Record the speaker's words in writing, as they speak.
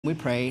We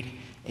prayed.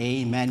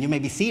 Amen. You may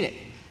be seated.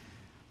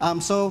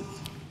 So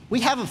we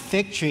have a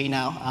fig tree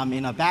now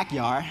in our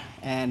backyard,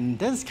 and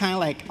this is kind of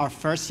like our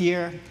first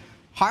year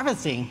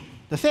harvesting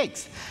the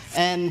figs.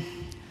 And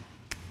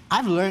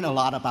I've learned a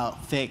lot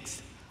about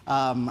figs.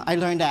 I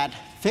learned that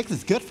figs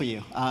is good for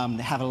you.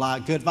 They have a lot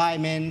of good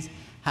vitamins,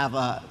 have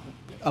a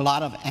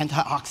lot of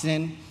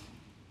antioxidant.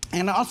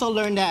 And I also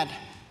learned that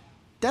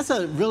that's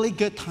a really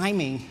good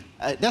timing.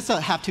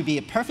 Have to be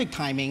a perfect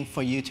timing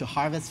for you to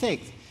harvest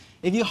figs.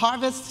 If you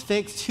harvest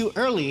figs too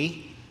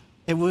early,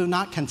 it will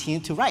not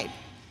continue to ripe.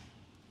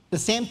 The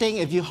same thing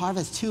if you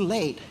harvest too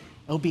late,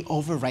 it'll be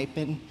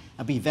over-ripened.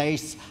 It'll be very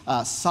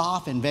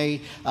soft and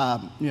very,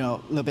 a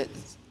little bit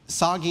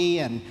soggy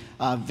and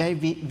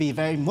be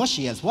very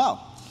mushy as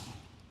well.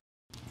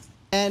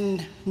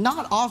 And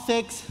not all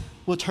figs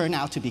will turn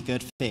out to be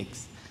good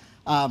figs.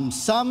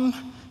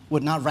 Some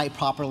would not ripe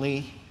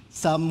properly.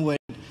 Some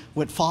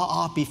would fall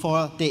off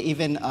before they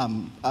even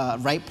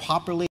ripe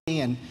properly,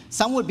 and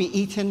some would be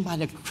eaten by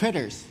the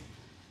critters.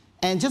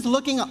 And just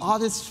looking at all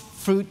this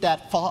fruit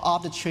that fall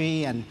off the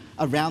tree and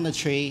around the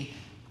tree,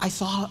 I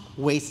saw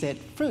wasted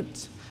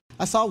fruits.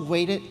 I saw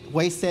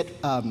wasted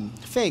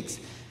figs.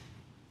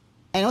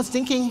 And I was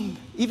thinking,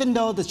 even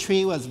though the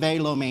tree was very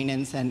low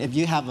maintenance, and if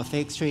you have a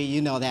fig tree,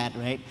 you know that,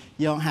 right?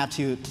 You don't have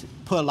to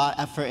put a lot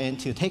of effort in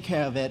to take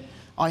care of it.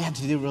 All you have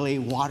to do is really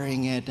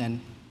watering it, and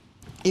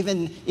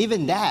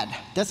even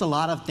that, there's a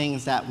lot of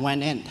things that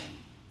went in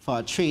for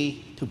a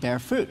tree to bear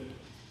fruit.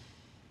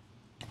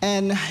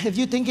 And if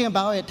you're thinking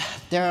about it,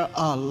 there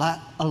are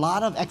a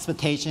lot of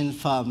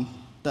expectations from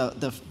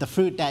the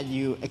fruit that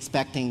you're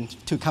expecting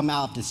to come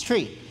out of this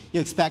tree.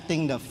 You're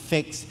expecting the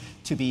figs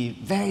to be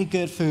very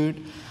good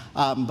food,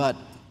 but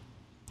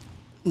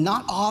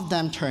not all of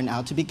them turn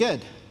out to be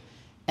good.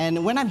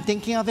 And when I'm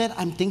thinking of it,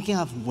 I'm thinking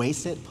of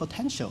wasted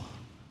potential.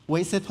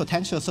 Wasted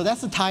potential. So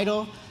that's the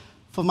title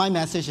for my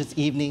message this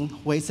evening,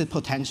 wasted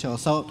potential.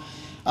 So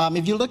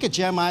if you look at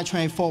Jeremiah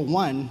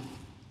 24:1,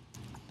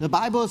 the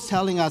Bible is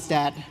telling us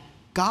that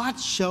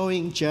God's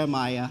showing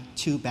Jeremiah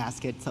 2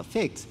 baskets of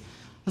figs.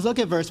 Let's look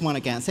at verse 1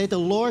 again. Say, the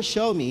Lord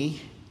showed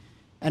me,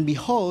 and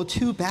behold,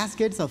 2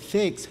 baskets of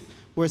figs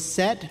were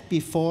set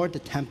before the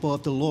temple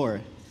of the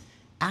Lord.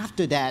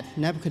 After that,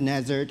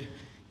 Nebuchadnezzar,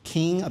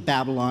 king of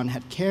Babylon,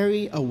 had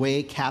carried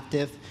away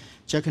captive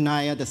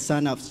Jeconiah, the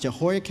son of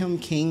Jehoiakim,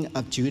 king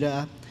of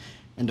Judah,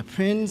 and the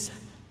prince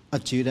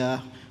of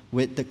Judah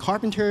with the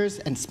carpenters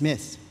and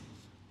smiths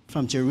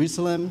from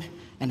Jerusalem,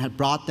 and had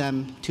brought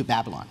them to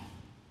Babylon.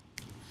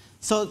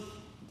 So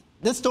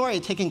this story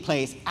is taking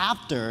place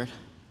after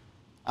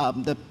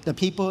the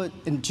people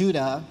in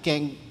Judah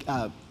getting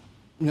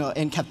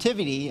in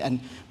captivity and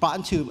brought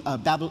into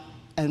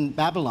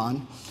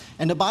Babylon.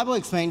 And the Bible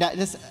explained that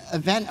this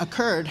event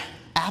occurred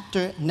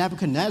after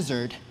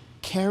Nebuchadnezzar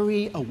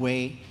carried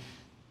away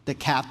the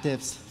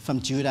captives from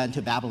Judah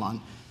into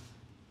Babylon.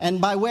 And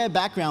by way of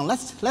background,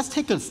 let's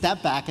take a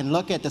step back and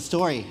look at the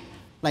story.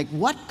 Like,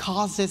 what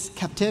caused this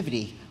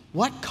captivity?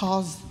 What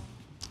caused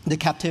the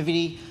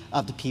captivity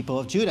of the people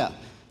of Judah?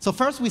 So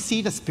first we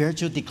see the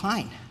spiritual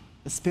decline.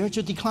 The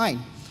spiritual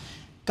decline.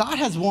 God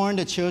has warned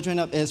the children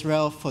of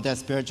Israel for their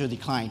spiritual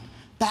decline.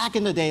 Back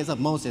in the days of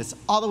Moses,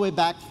 all the way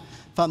back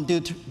from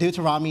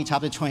Deuteronomy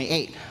chapter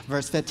 28,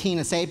 verse 15,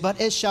 it says,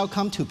 but it shall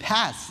come to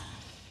pass,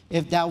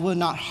 if thou wilt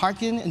not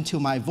hearken unto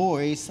my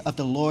voice of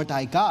the Lord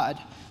thy God,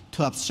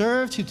 to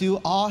observe to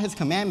do all his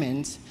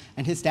commandments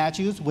and his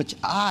statutes, which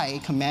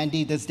I command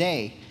thee this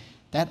day,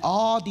 that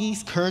all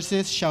these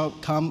curses shall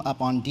come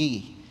upon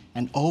thee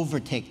and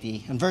overtake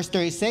thee. In verse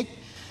 36,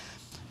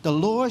 the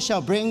Lord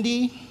shall bring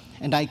thee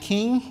and thy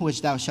king,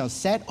 which thou shalt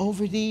set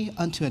over thee,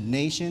 unto a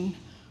nation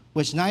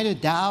which neither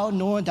thou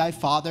nor thy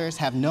fathers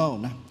have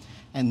known,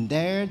 and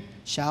there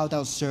shalt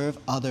thou serve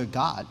other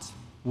gods,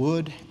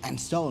 wood and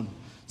stone.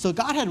 So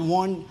God had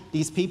warned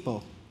these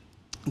people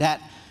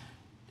that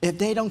if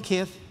they don't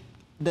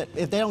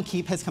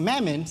keep his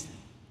commandments,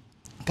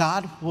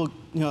 God will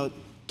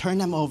turn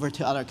them over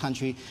to other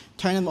country,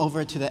 turn them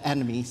over to the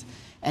enemies.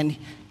 And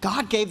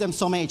God gave them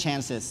so many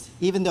chances.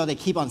 Even though they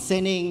keep on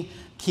sinning,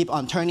 keep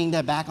on turning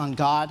their back on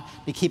God,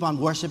 they keep on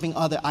worshiping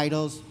other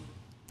idols,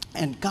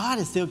 and God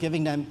is still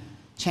giving them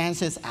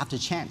chances after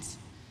chance.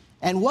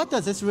 And what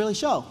does this really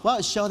show? Well,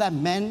 it shows that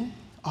men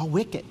are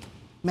wicked.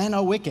 Men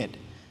are wicked.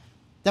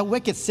 That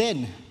wicked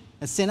sin,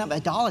 the sin of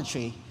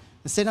idolatry,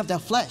 the sin of their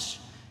flesh,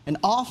 and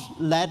all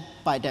led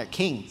by their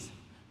kings,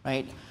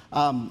 right?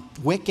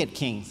 Wicked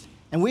kings.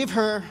 And we've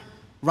heard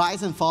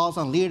rise and falls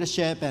on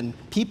leadership, and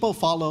people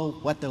follow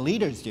what the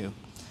leaders do.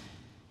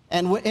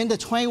 And in the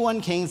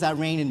 21 kings that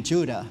reigned in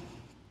Judah,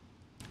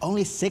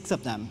 only 6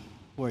 of them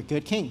were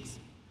good kings.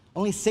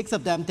 Only 6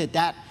 of them did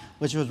that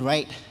which was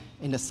right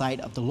in the sight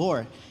of the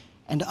Lord.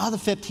 And the other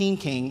 15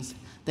 kings,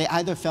 they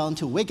either fell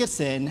into wicked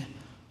sin,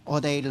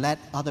 or they led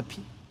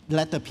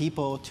the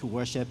people to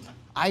worship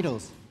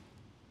idols.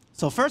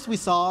 So first we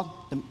saw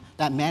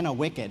that men are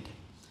wicked.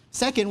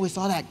 Second, we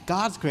saw that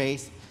God's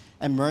grace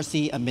and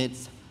mercy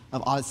amidst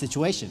of all the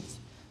situations.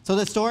 So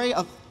the story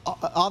of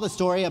all the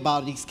story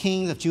about these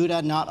kings of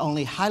Judah not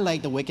only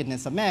highlight the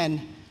wickedness of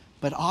men,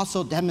 but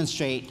also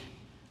demonstrate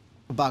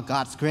about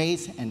God's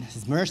grace and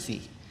his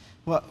mercy.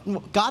 Well,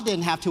 God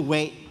didn't have to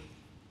wait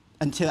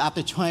until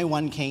after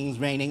 21 kings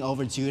reigning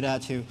over Judah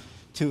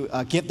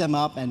to give them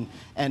up and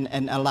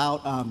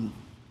allow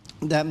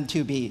them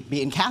to be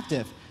in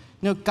captive.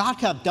 God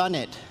could have done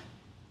it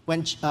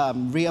when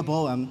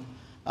Rehoboam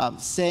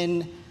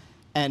sinned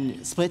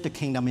and split the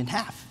kingdom in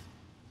half.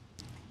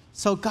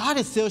 So God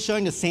is still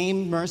showing the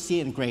same mercy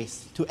and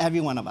grace to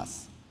every one of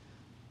us,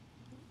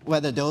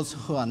 whether those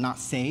who are not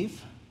saved,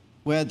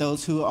 whether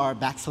those who are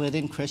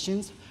backslidden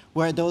Christians,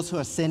 whether those who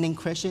are sinning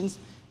Christians,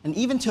 and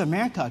even to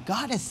America,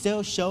 God is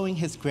still showing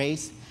his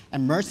grace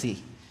and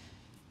mercy.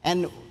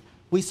 And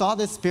we saw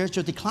this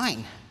spiritual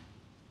decline,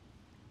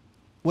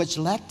 which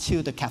led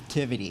to the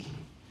captivity.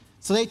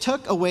 So they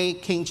took away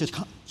King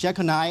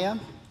Jeconiah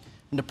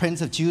and the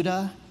prince of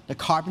Judah, the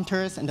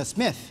carpenters, and the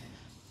smith.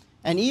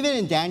 And even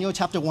in Daniel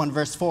chapter 1,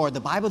 verse 4, the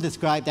Bible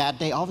described that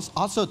they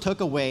also took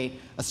away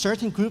a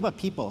certain group of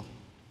people.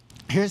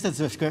 Here's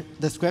the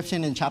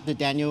description in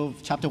Daniel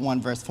chapter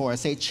 1, verse 4. It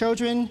says,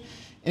 children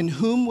in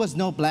whom was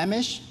no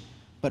blemish,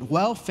 but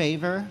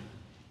well-favored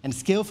and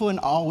skillful in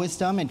all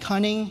wisdom and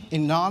cunning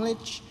in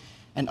knowledge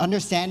and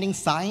understanding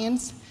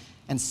science,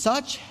 and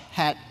such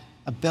had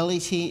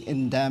ability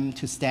in them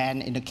to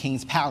stand in the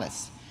king's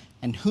palace,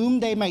 and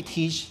whom they might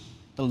teach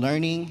the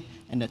learning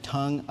and the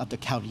tongue of the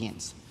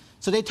Chaldeans.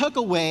 So they took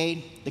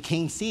away the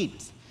king's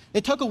seeds. They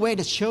took away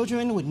the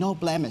children with no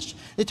blemish.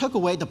 They took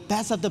away the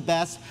best of the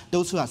best,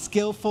 those who are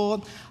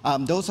skillful,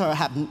 those who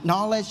have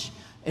knowledge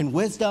and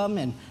wisdom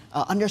and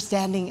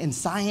understanding in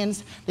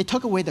science. They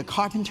took away the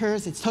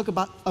carpenters. They took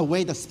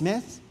away the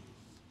smiths,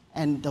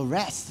 and the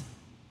rest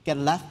get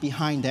left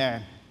behind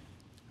there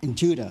in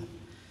Judah.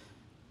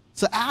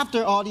 So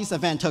after all these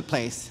events took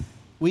place,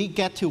 we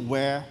get to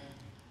where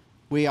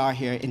we are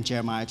here in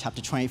Jeremiah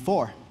chapter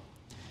 24.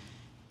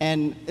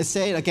 And it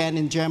said again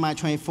in Jeremiah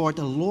 24,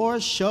 the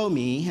Lord showed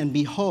me, and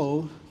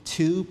behold,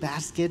 2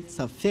 baskets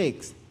of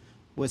figs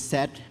were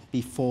set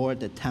before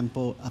the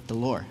temple of the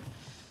Lord.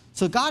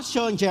 So God's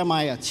showing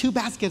Jeremiah 2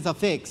 baskets of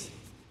figs.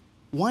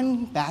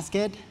 One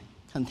basket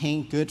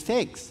contained good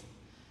figs,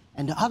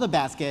 and the other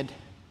basket,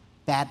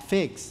 bad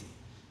figs.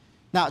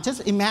 Now,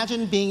 just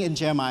imagine being in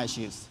Jeremiah's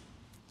shoes.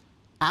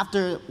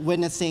 After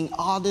witnessing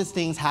all these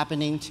things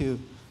happening to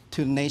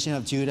the nation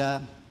of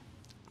Judah,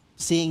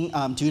 seeing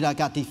Judah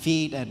got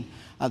defeated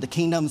and the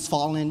kingdom's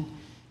fallen,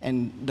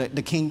 and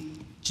the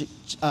king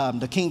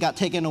got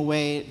taken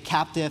away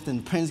captive, and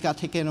the prince got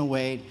taken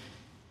away.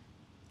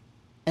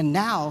 And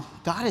now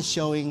God is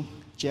showing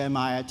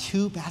Jeremiah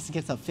 2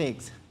 baskets of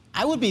figs.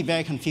 I would be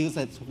very confused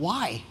as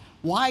why?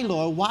 Why,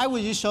 Lord? Why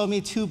would you show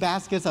me 2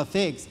 baskets of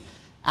figs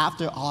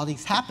after all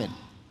these happened?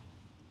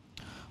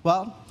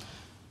 Well,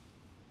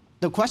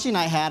 the question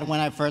I had when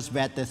I first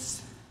read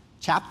this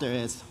chapter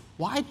is,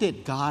 why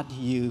did God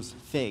use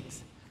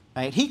figs?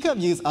 Right? He could have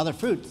used other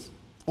fruits,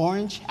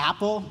 orange,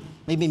 apple,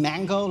 maybe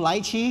mango,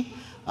 lychee.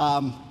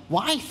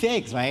 Why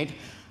figs, right?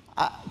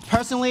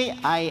 Personally,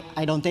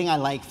 I don't think I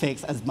like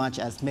figs as much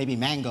as maybe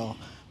mango.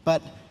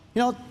 But,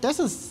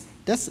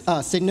 there's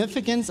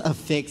significance of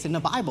figs in the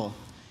Bible.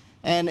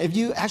 And if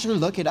you actually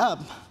look it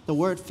up, the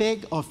word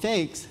fig or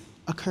figs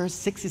occurs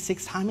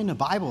 66 times in the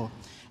Bible.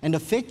 And the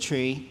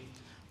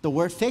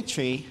word fig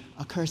tree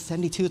occurs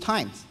 72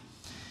 times.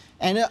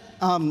 And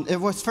it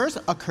was first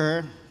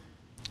occurred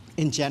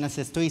in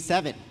Genesis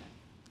 3:7.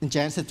 In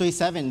Genesis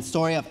 3:7, the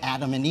story of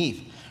Adam and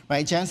Eve.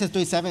 Right? Genesis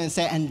 3:7, it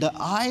says, and the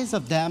eyes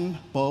of them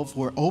both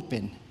were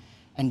open,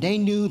 and they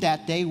knew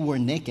that they were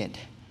naked,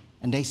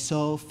 and they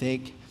sewed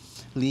fig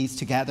leaves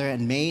together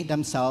and made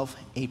themselves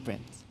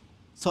aprons.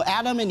 So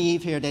Adam and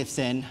Eve here, they've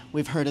sinned.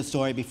 We've heard the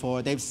story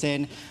before. They've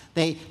sinned.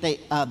 They've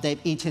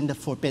eaten the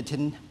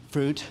forbidden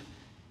fruit,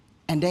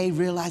 and they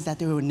realized that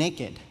they were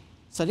naked.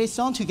 So they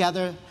sewn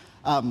together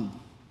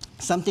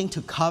something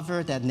to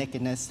cover that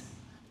nakedness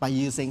by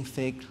using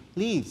fig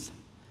leaves.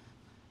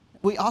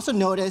 We also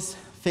notice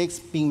figs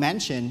being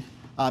mentioned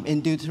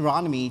in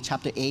Deuteronomy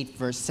chapter 8,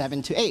 verse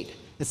 7 to 8.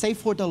 It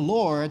says, for the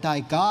Lord thy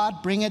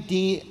God bringeth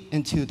thee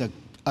into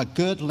a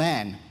good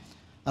land,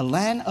 a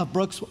land of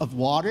brooks of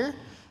water,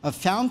 of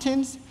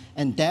fountains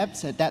and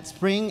depths that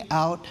spring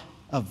out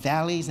of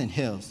valleys and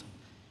hills,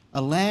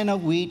 a land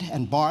of wheat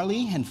and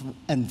barley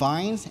and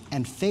vines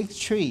and fig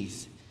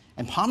trees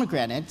and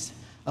pomegranates,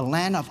 a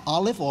land of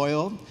olive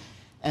oil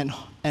and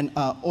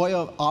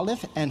oil of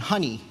olive and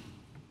honey.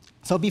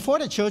 So before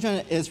the children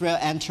of Israel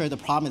entered the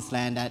promised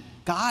land that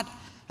God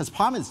has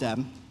promised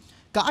them,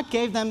 God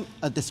gave them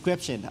a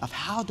description of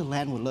how the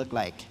land would look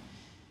like.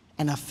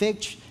 And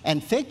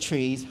fig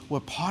trees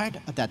were part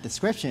of that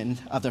description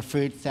of the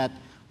fruits that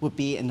would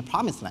be in the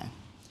promised land.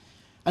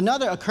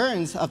 Another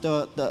occurrence of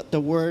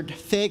the word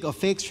fig or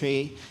fig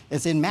tree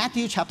is in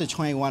Matthew chapter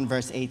 21,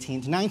 verse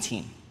 18 to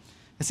 19.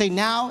 It says,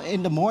 now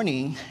in the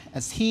morning,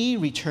 as he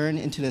returned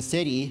into the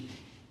city,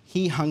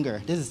 he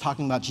hungered. This is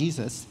talking about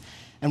Jesus.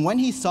 And when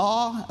he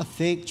saw a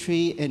fig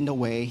tree in the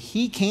way,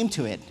 he came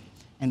to it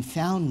and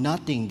found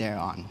nothing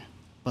thereon,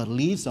 but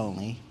leaves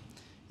only,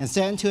 and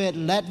said unto it,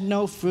 Let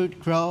no fruit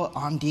grow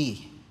on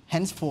thee,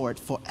 henceforth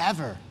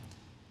forever.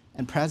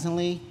 And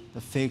presently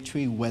the fig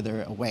tree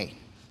withered away.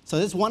 So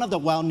this is one of the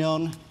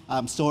well-known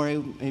story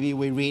maybe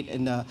we read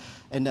in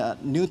the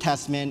New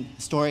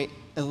Testament. Story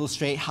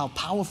illustrate how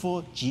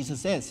powerful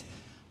Jesus is,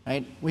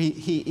 right?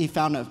 He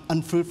found an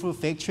unfruitful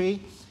fig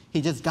tree.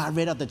 He just got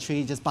rid of the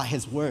tree just by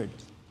his word,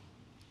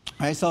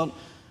 right? So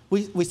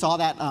we saw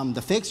that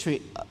the fig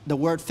tree, the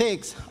word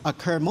figs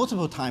occur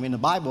multiple times in the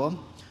Bible,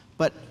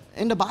 but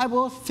in the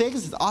Bible,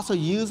 figs is also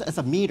used as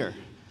a meter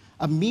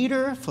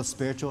for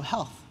spiritual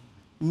health,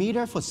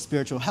 meter for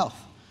spiritual health.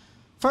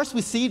 First,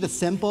 we see the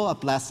symbol of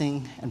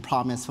blessing and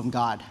promise from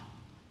God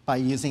by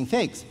using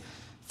figs.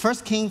 1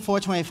 Kings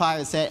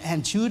 4:25 said,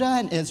 And Judah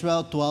and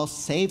Israel dwelt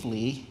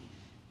safely,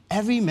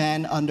 every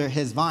man under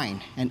his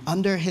vine and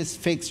under his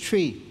fig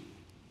tree,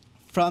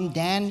 from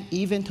Dan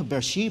even to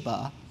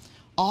Beersheba,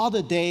 all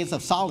the days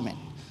of Solomon.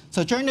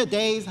 So during the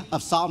days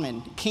of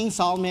Solomon, King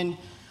Solomon,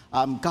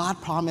 God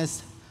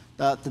promised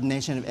the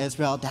nation of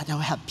Israel that they'll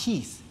have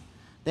peace.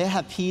 They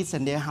have peace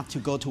and they don't have to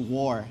go to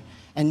war.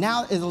 And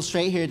now it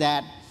illustrates here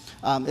that,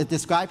 it's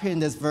described here in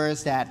this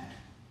verse that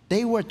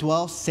they were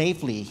dwelt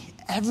safely,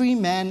 every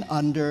man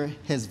under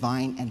his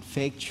vine and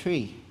fig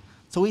tree.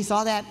 So we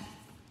saw that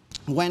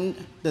when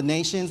the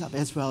nations of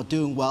Israel are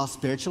doing well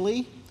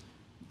spiritually,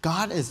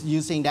 God is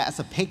using that as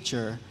a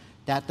picture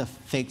that the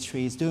fig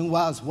tree is doing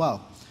well as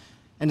well.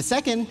 And the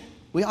second,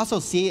 we also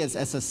see it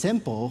as a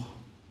symbol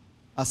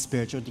of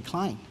spiritual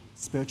decline.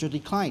 Spiritual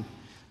decline.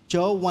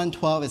 Job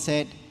 1:12, it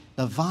said,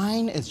 The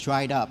vine is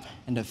dried up,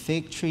 and the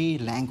fig tree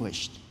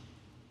languished.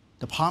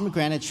 The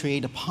pomegranate tree,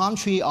 the palm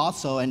tree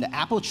also, and the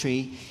apple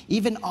tree,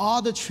 even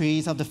all the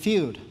trees of the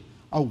field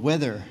are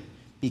withered,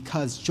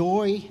 because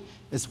joy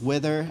is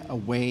withered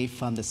away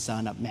from the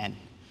Son of Man.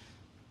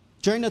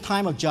 During the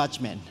time of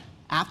judgment,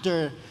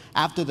 after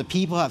the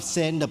people have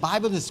sinned, the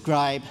Bible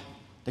describes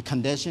the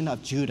condition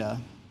of Judah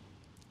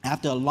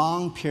after a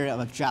long period of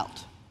a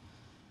drought.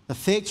 The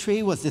fig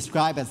tree was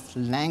described as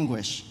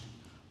languish,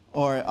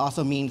 or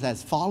also means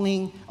as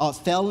falling or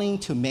failing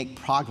to make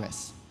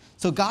progress.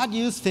 So God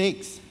used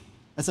figs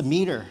as a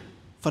meter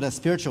for the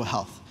spiritual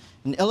health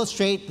and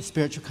illustrate the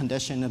spiritual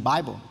condition in the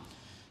Bible.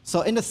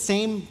 So in the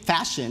same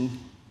fashion,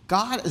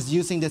 God is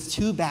using these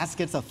two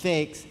baskets of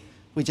figs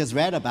we just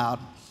read about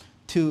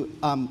to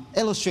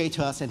illustrate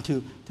to us and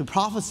to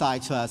prophesy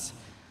to us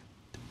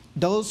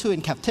those who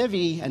in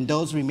captivity and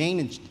those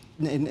remain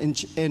in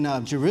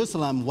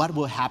Jerusalem, what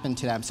will happen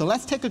to them. So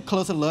let's take a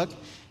closer look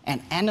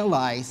and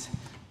analyze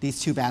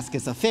these two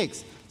baskets of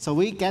figs. So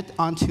we get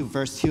on to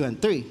verse 2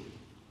 and 3.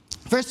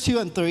 Verse 2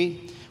 and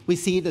 3, we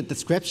see the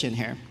description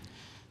here.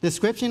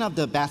 Description of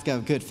the basket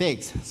of good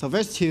figs. So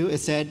verse 2, it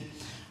said,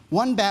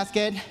 One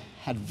basket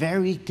had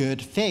very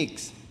good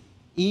figs,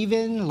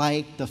 even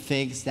like the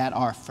figs that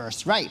are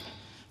first ripe.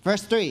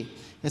 Verse 3,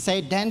 it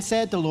said, Then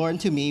said the Lord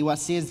unto me, What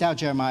seest thou,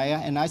 Jeremiah?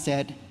 And I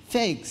said,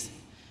 Figs,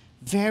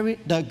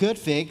 the good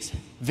figs,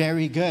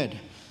 very good.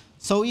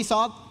 So we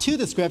saw two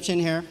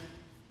descriptions here.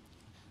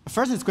 The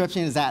first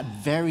description is that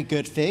very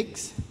good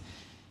figs,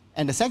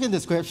 and the second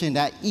description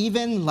that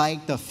even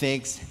like the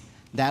figs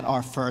that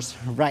are first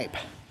ripe.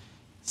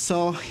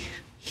 So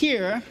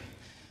here,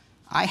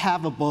 I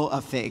have a bowl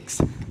of figs.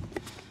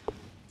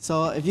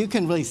 So if you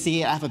can really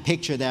see it, I have a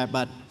picture there,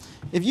 but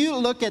if you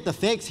look at the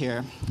figs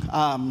here,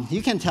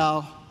 you can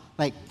tell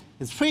like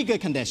it's pretty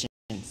good conditions.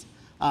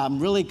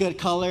 Really good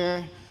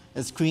color,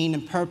 it's green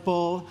and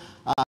purple,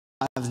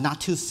 it's not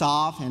too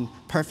soft and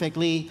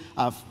perfectly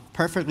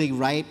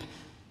ripe.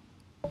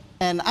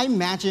 And I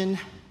imagine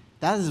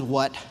that is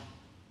what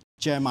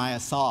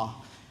Jeremiah saw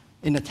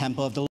in the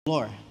temple of the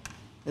Lord.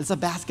 It's a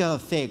basket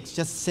of figs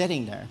just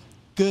sitting there,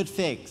 good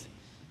figs.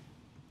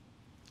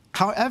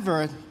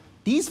 However,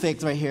 these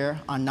figs right here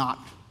are not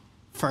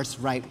first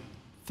ripe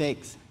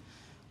figs.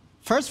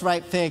 First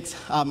ripe figs,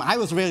 I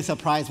was really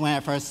surprised when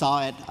I first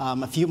saw it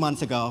a few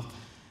months ago.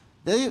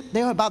 They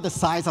were about the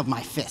size of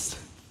my fist.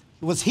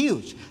 It was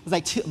huge. It was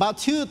like about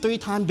 2 or 3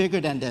 times bigger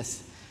than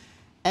this.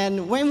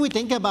 And when we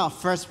think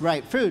about first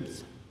ripe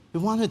fruits, we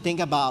want to think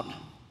about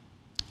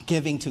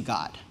giving to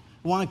God.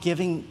 We want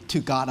giving to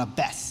God our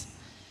best.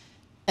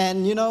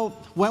 And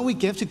when we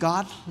give to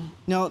God,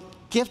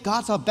 give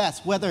God our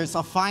best, whether it's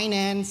our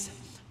finance,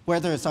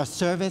 whether it's our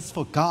service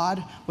for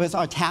God, whether it's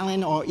our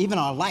talent or even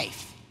our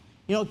life.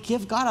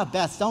 Give God our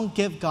best. Don't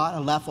give God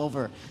a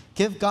leftover.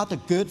 Give God the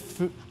good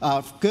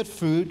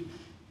fruit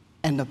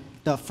and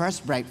the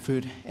first ripe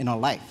fruit in our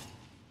life.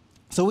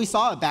 So we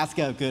saw a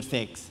basket of good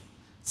figs,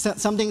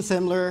 something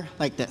similar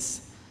like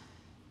this.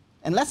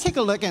 And let's take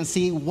a look and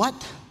see what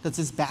does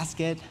this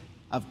basket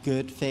of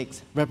good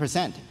figs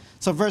represent.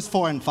 So verse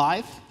 4 and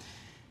 5,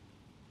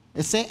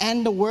 it says,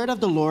 And the word of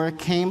the Lord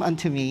came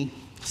unto me,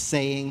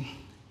 saying,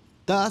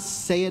 Thus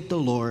saith the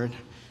Lord,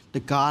 the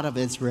God of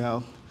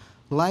Israel,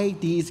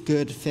 like these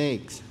good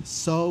figs,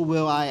 so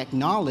will I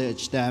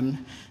acknowledge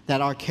them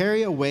that are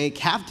carried away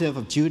captive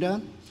of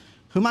Judah,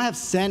 whom I have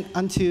sent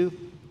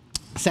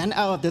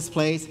out of this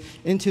place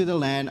into the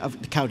land of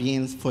the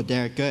Chaldeans for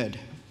their good.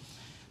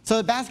 So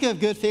the basket of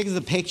good figs is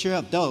a picture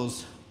of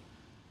those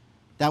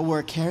that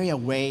were carried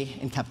away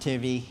in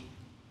captivity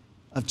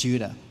of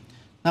Judah.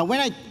 Now, when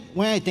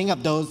I think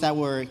of those that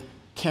were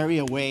carried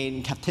away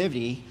in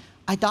captivity,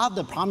 I thought of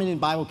the prominent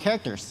Bible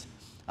characters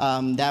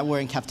that were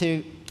in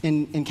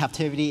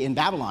captivity in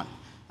Babylon.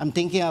 I'm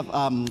thinking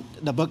of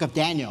the book of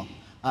Daniel,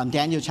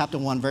 Daniel chapter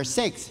 1, verse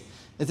 6.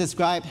 It's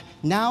described,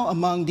 now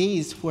among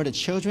these were the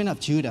children of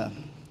Judah,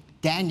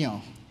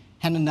 Daniel,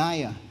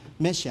 Hananiah,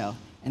 Mishael,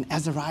 and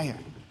Azariah.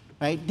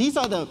 Right? These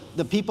are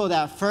the people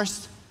that I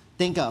first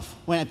think of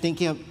when I'm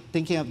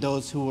thinking of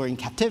those who were in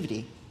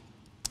captivity.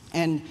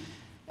 And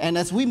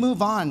as we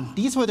move on,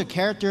 these were the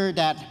characters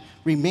that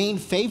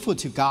remained faithful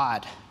to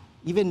God,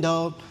 even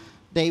though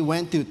they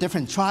went through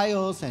different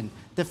trials and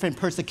different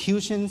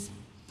persecutions.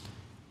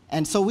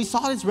 And so we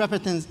saw this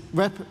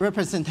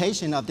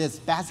representation of this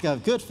basket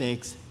of good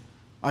figs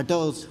are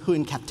those who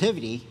in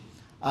captivity,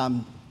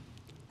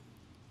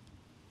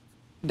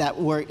 that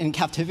were in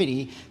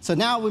captivity. So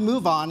now we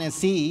move on and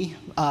see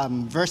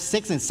verse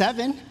 6 and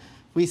 7,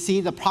 we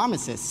see the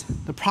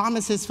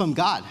promises from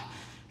God.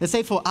 They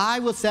say, for I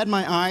will set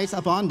my eyes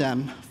upon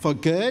them for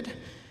good,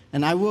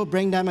 and I will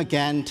bring them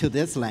again to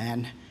this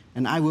land,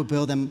 and I will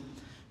build them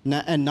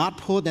and not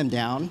pull them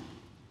down,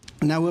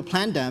 and I will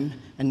plant them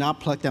and not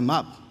pluck them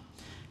up.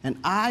 And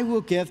I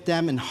will give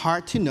them an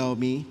heart to know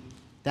me,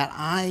 that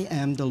I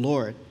am the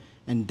Lord,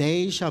 and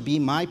they shall be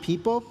my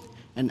people,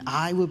 and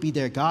I will be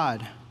their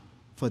God,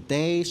 for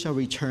they shall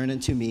return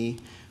unto me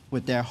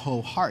with their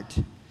whole heart.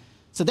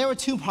 So there were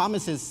two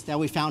promises that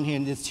we found here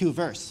in these two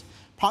verses.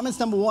 Promise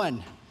number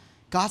one,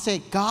 God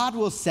said God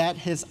will set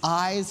his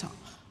eyes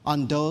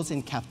on those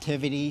in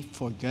captivity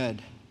for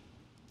good.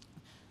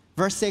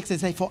 Verse 6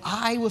 is, for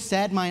I will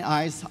set my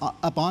eyes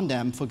upon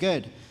them for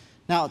good.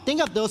 Now,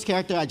 think of those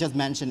characters I just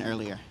mentioned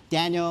earlier.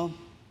 Daniel,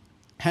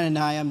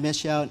 Hananiah,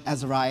 Mishael, and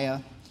Azariah.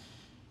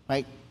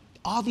 Right?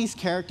 All these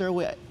characters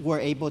were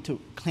able to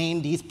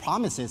claim these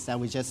promises that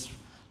we just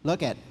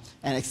look at.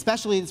 And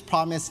especially this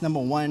promise,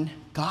 number one,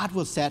 God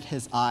will set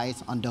his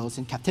eyes on those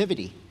in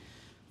captivity.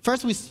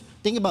 First, we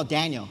think about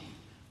Daniel.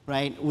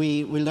 Right?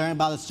 We learn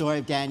about the story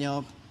of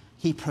Daniel.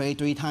 He prayed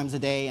 3 times a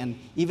day, and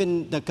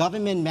even the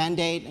government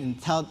mandate and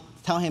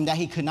tell him that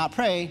he could not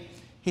pray,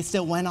 he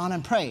still went on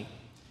and prayed.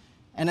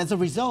 And as a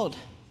result,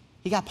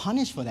 he got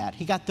punished for that.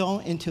 He got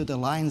thrown into the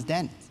lion's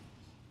den.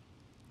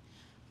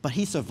 But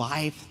he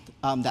survived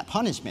that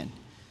punishment.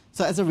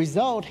 So as a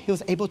result, he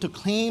was able to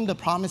claim the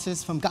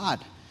promises from God.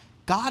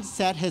 God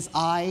set his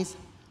eyes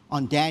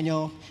on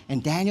Daniel,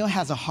 and Daniel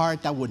has a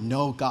heart that would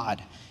know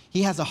God.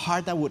 He has a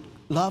heart that would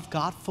love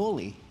God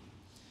fully.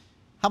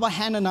 How about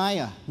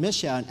Hananiah,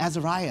 Mishael, and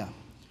Azariah?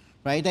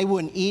 Right? They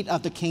wouldn't eat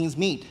of the king's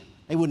meat.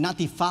 They would not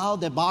defile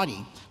their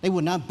body. They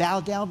would not bow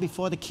down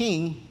before the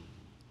king.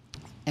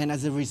 And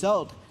as a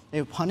result,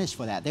 they were punished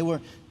for that. They were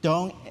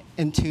thrown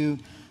into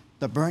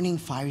the burning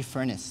fiery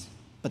furnace,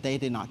 but they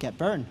did not get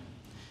burned.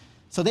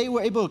 So they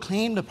were able to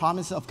claim the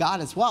promise of God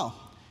as well.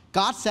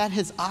 God set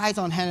his eyes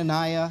on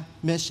Hananiah,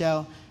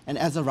 Mishael, and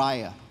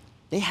Azariah.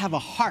 They have a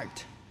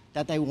heart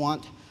that they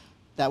want,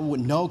 that would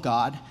know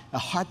God, a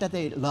heart that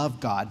they love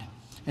God,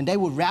 and they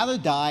would rather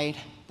die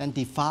than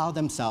defile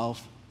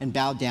themselves and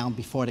bow down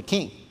before the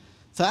king.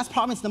 So that's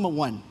promise number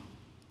one.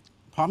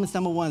 Promise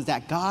number one is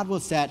that God will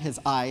set his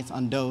eyes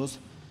on those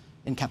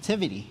in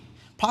captivity.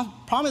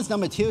 Promise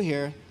number two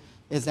here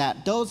is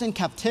that those in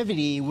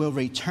captivity will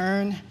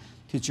return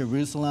to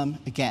Jerusalem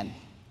again.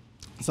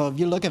 So if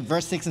you look at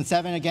verse 6 and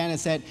 7 again, it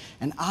said,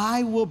 and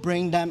I will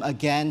bring them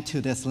again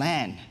to this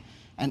land,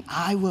 and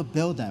I will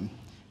build them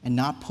and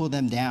not pull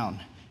them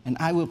down, and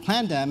I will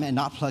plant them and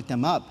not pluck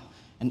them up,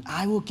 and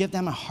I will give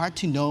them a heart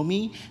to know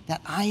me,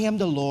 that I am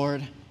the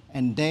Lord,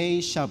 and they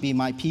shall be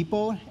my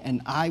people,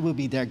 and I will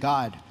be their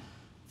God,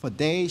 for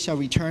they shall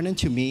return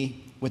unto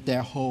me with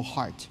their whole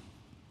heart.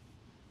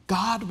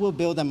 God will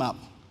build them up.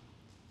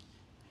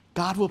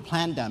 God will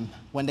plant them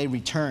when they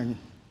return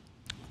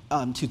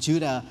to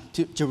Judah,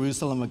 to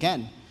Jerusalem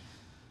again.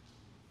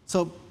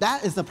 So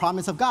that is the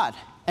promise of God.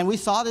 And we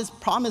saw this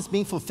promise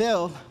being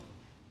fulfilled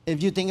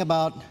if you think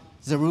about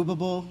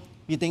Zerubbabel,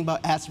 you think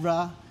about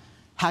Ezra,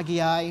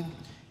 Haggai,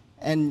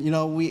 and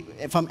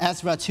from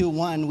Ezra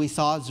 2:1, we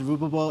saw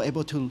Zerubbabel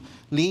able to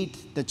lead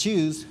the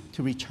Jews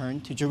to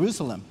return to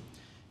Jerusalem.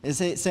 It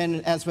says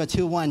in Ezra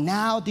 2:1,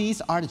 now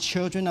these are the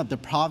children of the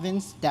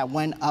province that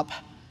went up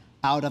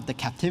out of the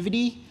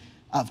captivity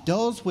of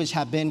those which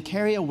have been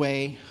carried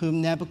away,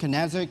 whom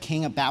Nebuchadnezzar,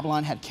 king of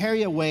Babylon, had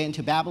carried away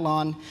into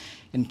Babylon,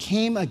 and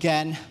came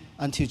again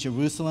unto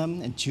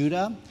Jerusalem and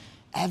Judah,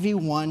 every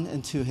one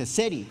into his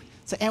city.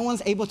 So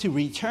everyone's able to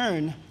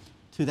return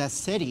to that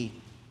city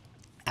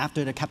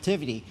after the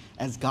captivity,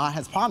 as God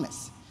has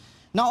promised.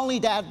 Not only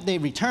that they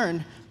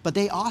returned, but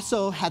they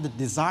also had the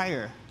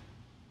desire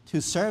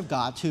to serve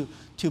God,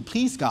 to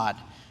please God.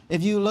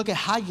 If you look at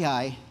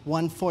Haggai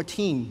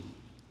 1:14,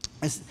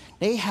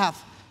 they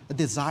have a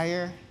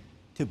desire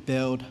to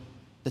build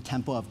the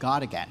temple of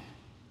God again.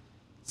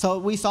 So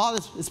we saw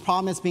this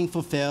promise being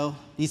fulfilled.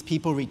 These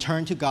people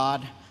returned to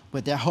God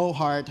with their whole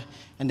heart,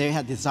 and they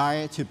had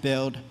desire to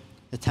build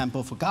the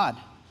temple for God.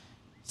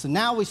 So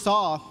now we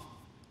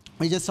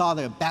just saw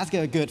the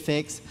basket of good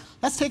figs.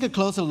 Let's take a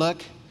closer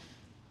look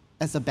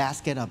at the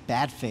basket of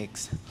bad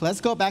figs.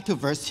 Let's go back to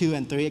verse 2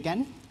 and 3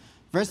 again.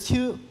 Verse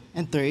 2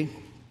 and 3.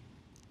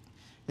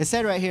 It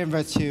said right here in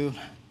verse 2,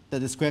 the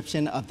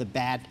description of the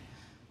bad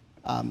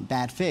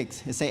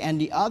figs. It says,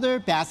 and the other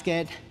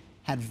basket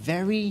had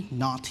very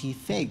naughty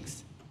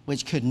figs,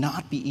 which could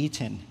not be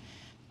eaten.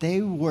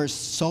 They were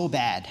so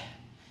bad.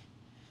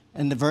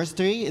 And the verse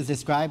 3 is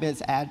described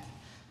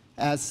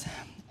as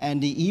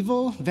and the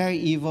evil, very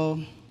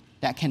evil,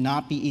 that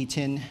cannot be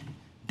eaten,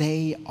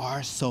 they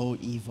are so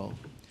evil.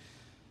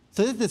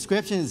 So this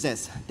description is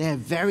this: they had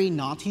very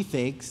naughty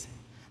figs,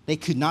 they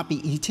could not be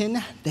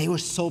eaten, they were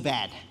so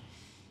bad.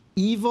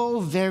 Evil,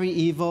 very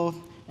evil,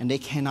 and they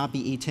cannot be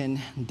eaten,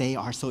 they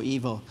are so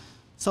evil.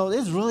 So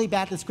this is really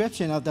bad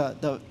description of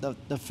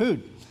the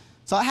food.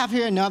 So I have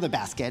here another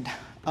basket,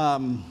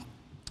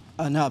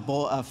 another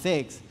bowl of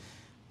figs.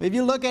 If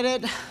you look at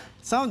it,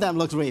 some of them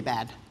look really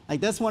bad.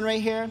 Like this one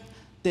right here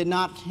did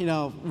not,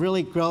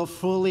 really grow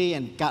fully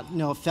and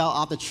fell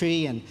off the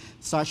tree and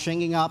started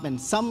shrinking up. And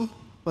some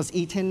was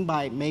eaten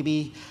by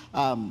maybe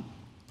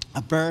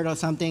a bird or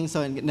something,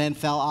 and then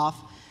fell off.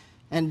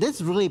 And this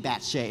is really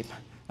bad shape,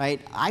 right?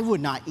 I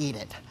would not eat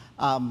it.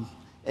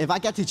 If I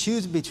get to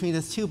choose between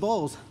these two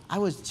bowls, I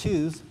would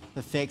choose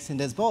the figs in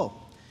this bowl.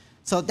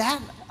 So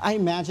that, I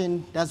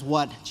imagine, that's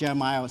what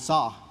Jeremiah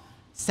saw.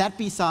 Set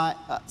in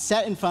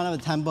front of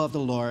the temple of the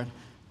Lord,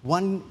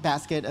 one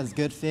basket as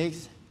good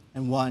figs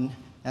and one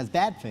as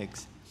bad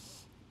figs.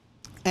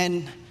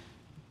 And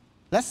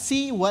let's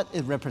see what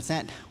it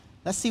represents.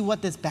 Let's see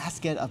what this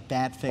basket of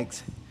bad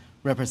figs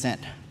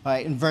represent. All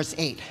right, in verse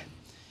 8. If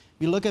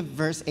you look at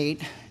verse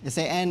 8, it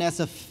says, and as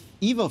the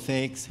evil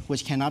figs,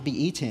 which cannot be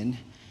eaten,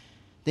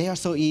 they are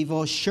so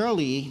evil,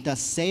 surely, thus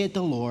saith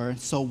the Lord,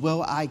 so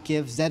will I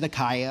give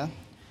Zedekiah,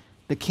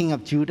 the king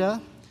of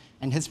Judah,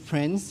 and his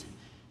prince,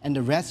 and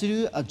the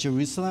residue of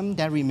Jerusalem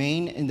that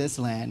remain in this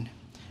land,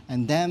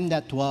 and them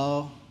that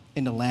dwell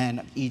in the land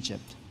of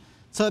Egypt.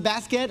 So a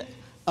basket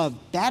of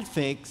bad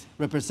figs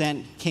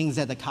represent King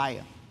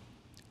Zedekiah,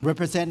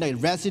 represent the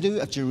residue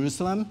of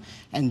Jerusalem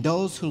and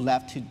those who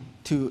left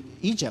to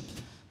Egypt.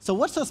 So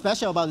what's so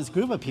special about this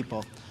group of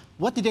people?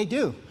 What did they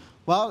do?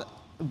 Well,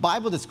 the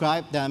Bible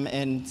described them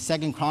in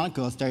 2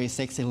 Chronicles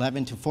 36,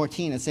 11 to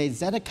 14. It says,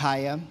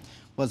 Zedekiah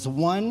was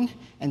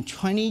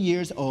 120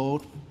 years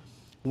old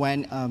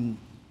when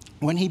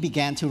he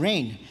began to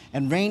reign,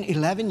 and reigned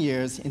 11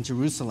 years in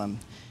Jerusalem.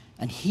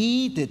 And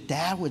he did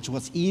that which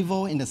was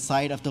evil in the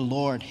sight of the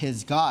Lord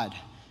his God,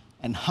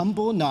 and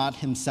humbled not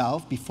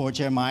himself before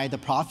Jeremiah the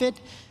prophet,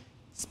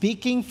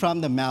 speaking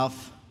from the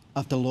mouth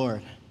of the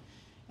Lord.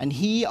 And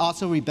he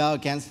also rebelled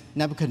against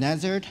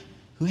Nebuchadnezzar,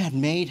 who had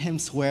made him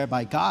swear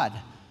by God.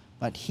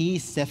 But he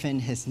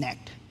stiffened his neck,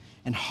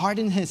 and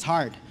hardened his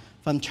heart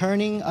from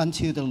turning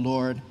unto the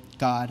Lord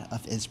God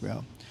of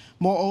Israel.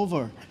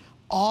 Moreover,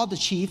 all the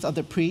chiefs of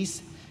the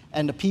priests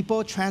and the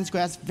people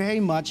transgressed very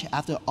much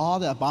after all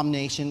the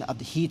abomination of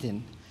the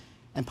heathen,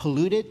 and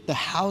polluted the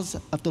house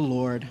of the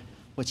Lord,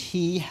 which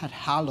he had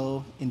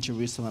hallowed in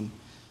Jerusalem.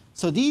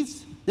 So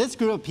this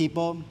group of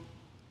people,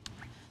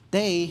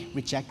 they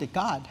rejected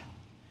God.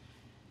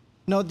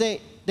 No, they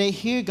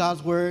hear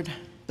God's word,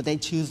 but they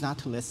choose not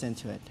to listen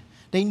to it.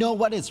 They know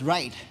what is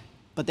right,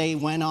 but they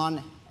went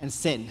on and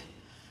sinned.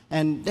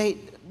 And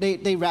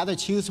they rather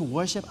choose to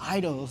worship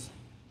idols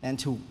than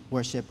to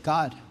worship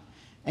God.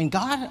 And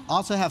God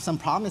also has some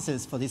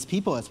promises for these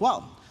people as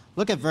well.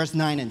 Look at verse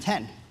 9 and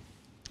 10.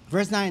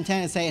 Verse 9 and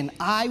 10 is saying, and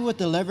I will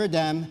deliver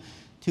them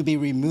to be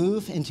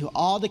removed into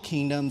all the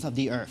kingdoms of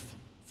the earth,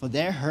 for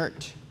their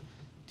hurt,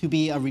 to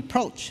be a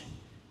reproach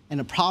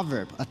and a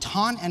proverb, a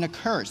taunt and a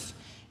curse,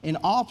 in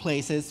all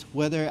places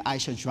whither I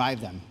shall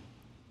drive them.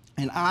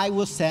 And I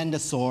will send the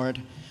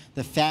sword,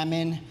 the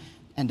famine,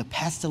 and the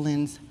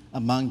pestilence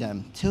among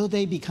them, till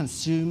they be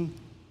consumed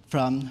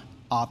from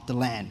off the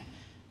land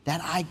that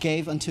I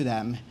gave unto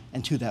them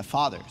and to their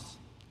fathers.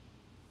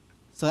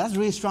 So that's a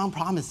really strong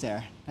promise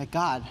there that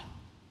God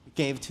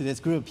gave to this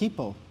group of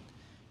people.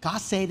 God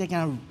said they're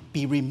going to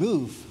be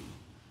removed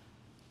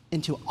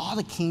into all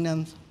the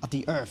kingdoms of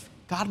the earth.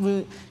 God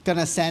will going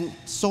to send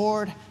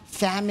sword,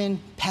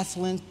 famine,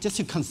 pestilence, just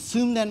to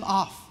consume them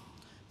off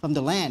from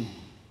the land.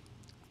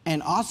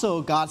 And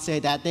also God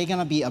said that they're going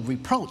to be a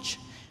reproach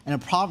and a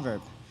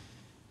proverb.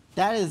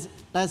 That's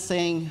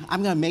saying,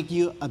 I'm going to make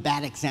you a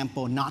bad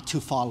example not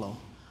to follow.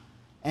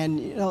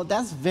 And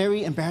that's a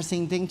very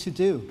embarrassing thing to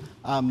do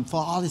for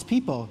all these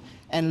people.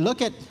 And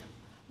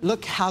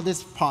look how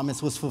this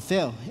promise was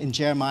fulfilled in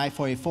Jeremiah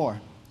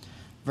 44,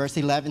 verse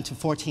 11 to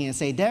 14. And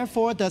say,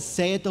 therefore thus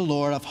saith the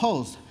Lord of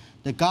hosts,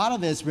 the God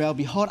of Israel,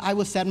 behold, I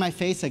will set my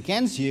face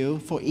against you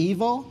for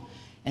evil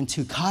and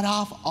to cut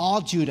off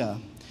all Judah.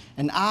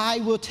 And I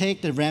will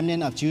take the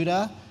remnant of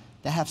Judah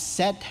that have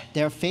set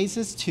their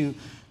faces to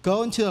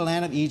go into the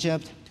land of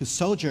Egypt to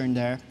sojourn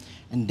there,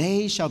 and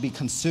they shall be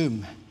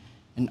consumed.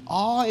 And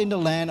all in the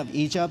land of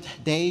Egypt,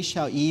 they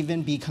shall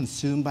even be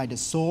consumed by the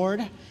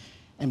sword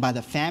and by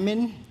the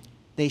famine.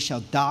 They shall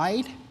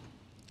die,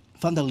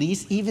 from the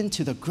least even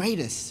to the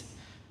greatest,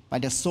 by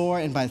the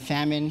sword and by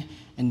famine,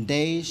 and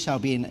they shall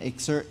be in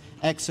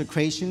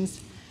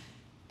execrations,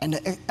 and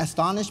the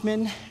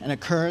astonishment, and a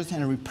curse,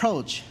 and a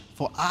reproach.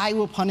 For I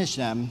will punish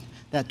them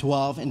that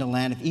dwell in the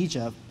land of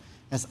Egypt,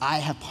 as I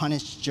have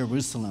punished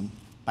Jerusalem,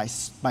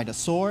 by the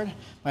sword,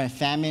 by the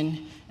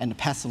famine, and the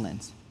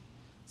pestilence.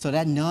 So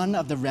that none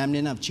of the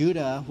remnant of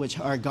Judah, which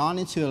are gone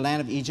into the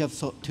land of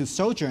Egypt to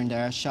sojourn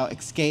there, shall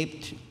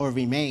escape or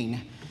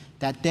remain,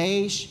 that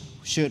they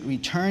should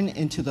return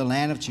into the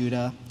land of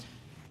Judah,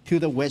 to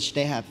the which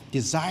they have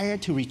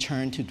desired to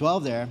return to dwell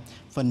there,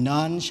 for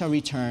none shall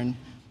return,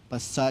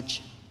 but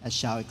such as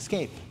shall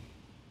escape.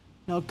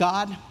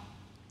 God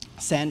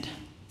sent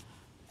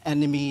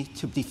enemy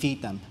to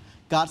defeat them.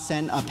 God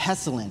sent a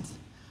pestilence,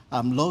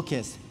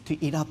 locusts,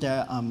 to eat up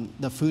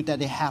the food that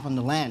they have on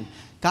the land.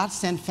 God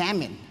sent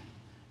famine.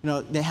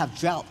 They have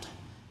drought,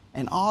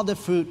 and all the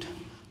fruit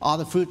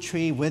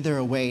tree wither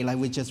away, like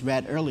we just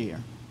read earlier.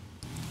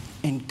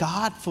 And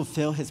God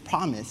fulfilled his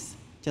promise,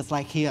 just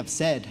like he have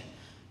said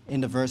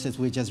in the verses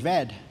we just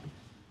read.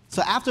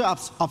 So after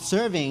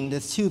observing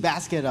these 2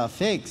 baskets of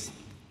figs,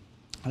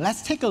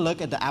 let's take a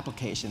look at the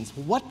applications.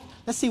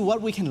 Let's see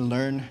what we can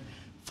learn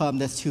from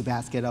this 2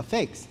 baskets of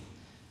figs.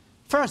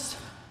 First,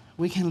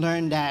 we can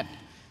learn that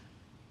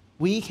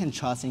we can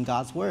trust in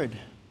God's word.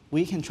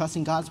 We can trust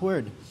in God's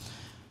word.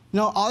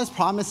 All these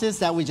promises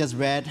that we just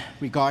read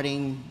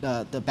regarding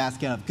the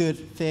basket of good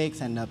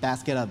figs and the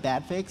basket of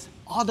bad figs,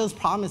 all those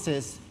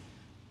promises,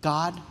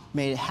 God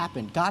made it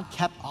happen. God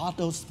kept all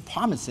those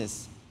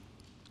promises.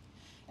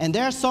 And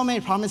there are so many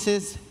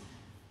promises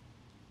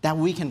that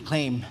we can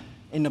claim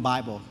in the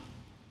Bible.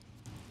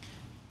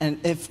 And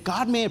if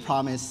God made a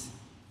promise,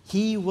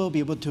 he will be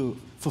able to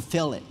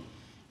fulfill it.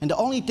 And the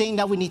only thing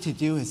that we need to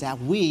do is that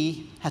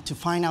we have to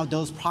find out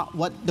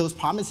what those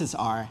promises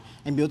are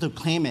and be able to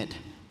claim it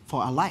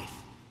for our life.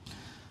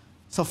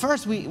 So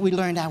first, we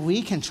learn that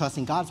we can trust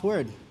in God's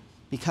word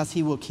because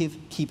he will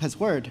keep his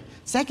word.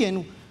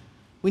 Second,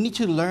 we need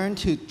to learn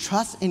to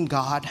trust in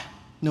God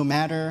no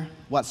matter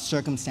what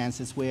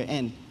circumstances we're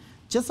in.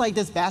 Just like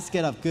this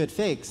basket of good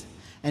figs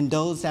and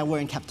those that were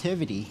in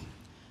captivity,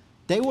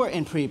 they were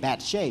in pretty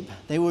bad shape.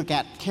 They would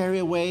get carried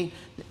away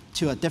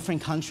to a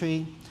different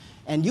country,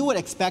 and you would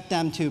expect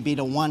them to be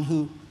the one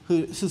who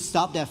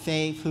stopped their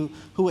faith, who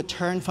would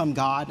turn from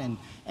God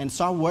and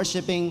start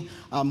worshiping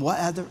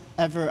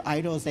whatever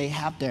idols they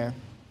have there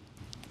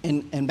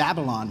in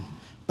Babylon.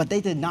 But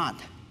they did not.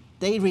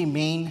 They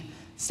remained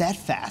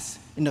steadfast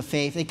in the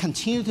faith. They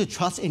continued to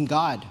trust in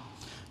God,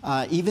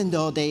 even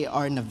though they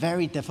are in a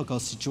very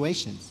difficult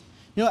situations.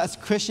 As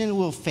Christians,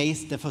 we'll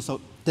face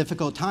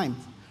difficult times.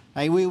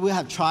 Right? We will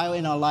have trial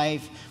in our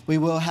life. We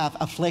will have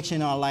affliction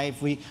in our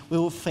life. We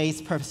will face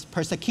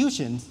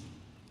persecutions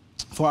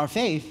for our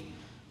faith.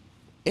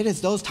 It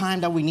is those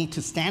times that we need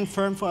to stand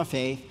firm for our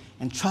faith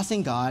and trust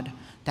in God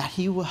that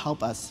he will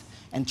help us,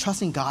 and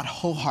trust in God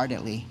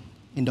wholeheartedly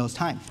in those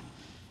times.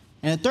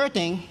 And the third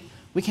thing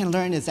we can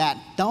learn is that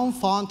don't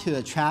fall into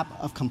the trap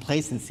of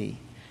complacency.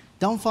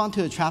 Don't fall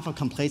into the trap of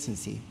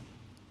complacency.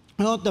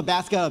 The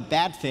basket of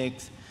bad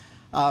figs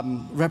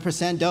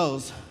represent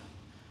those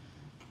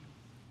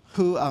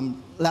who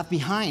left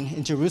behind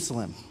in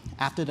Jerusalem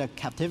after the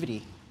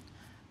captivity.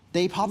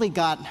 They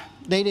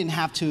didn't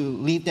have to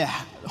leave their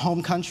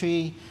home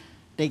country.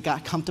 They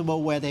got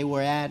comfortable where they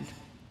were at.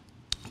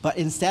 But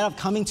instead of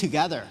coming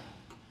together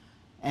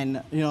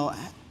and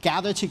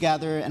gather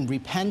together and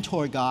repent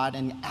toward God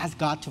and ask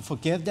God to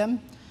forgive them,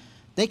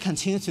 they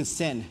continued to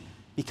sin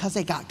because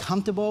they got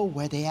comfortable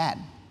where they at.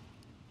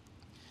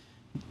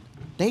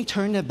 They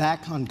turned their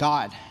back on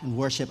God and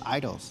worship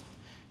idols.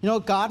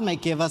 God may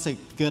give us a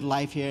good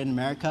life here in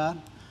America.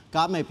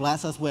 God may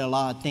bless us with a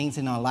lot of things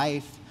in our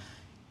life.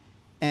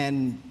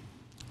 And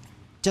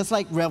just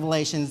like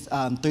Revelations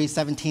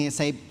 3:17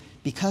 say,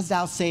 because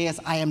thou sayest,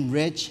 I am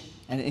rich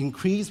and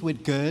increase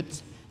with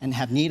goods and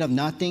have need of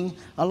nothing,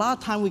 a lot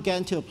of time we get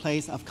into a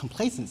place of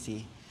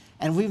complacency.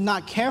 And if we're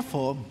not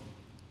careful,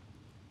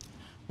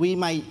 we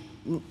might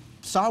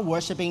start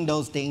worshiping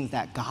those things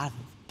that God has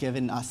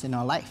given us in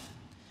our life.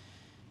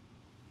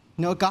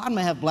 God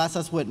may have blessed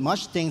us with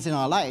much things in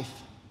our life,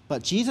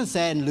 but Jesus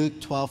said in Luke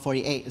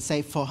 12:48,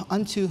 say, for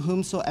unto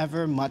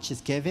whomsoever much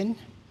is given,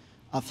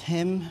 of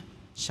him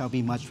shall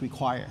be much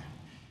required.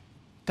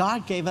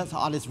 God gave us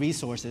all these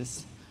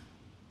resources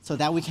so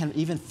that we can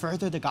even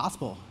further the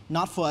gospel,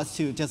 not for us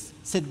to just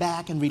sit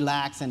back and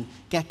relax and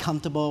get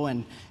comfortable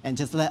and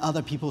just let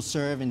other people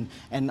serve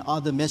and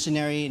other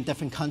missionary in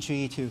different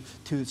countries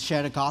to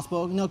share the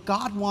gospel.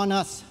 God wants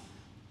us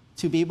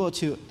to be able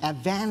to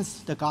advance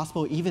the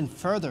gospel even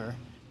further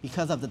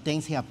because of the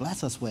things he has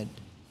blessed us with.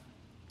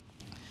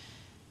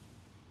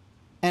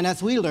 And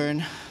as we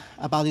learn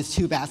about these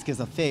 2 baskets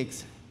of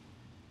figs,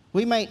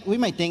 we might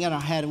think in our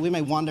head, we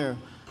might wonder,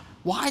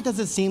 why does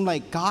it seem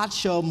like God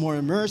showed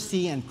more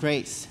mercy and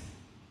grace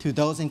to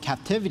those in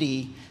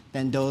captivity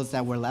than those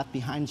that were left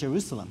behind in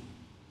Jerusalem?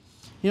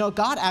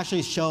 God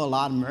actually showed a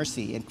lot of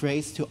mercy and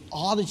grace to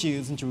all the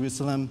Jews in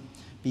Jerusalem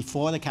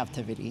before the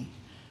captivity.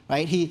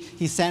 Right?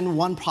 He sent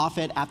one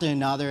prophet after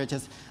another,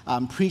 just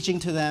preaching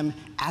to them,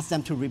 asked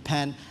them to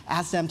repent,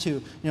 asked them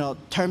to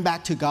turn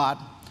back to God,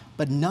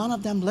 but none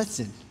of them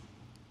listened.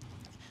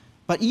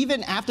 But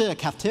even after the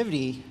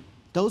captivity,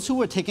 those who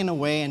were taken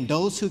away and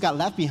those who got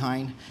left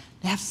behind,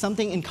 they have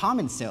something in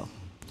common still.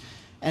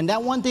 And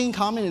that one thing in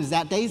common is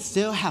that they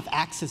still have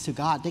access to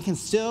God. They can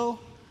still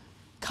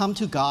come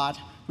to God,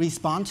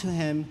 respond to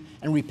Him,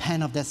 and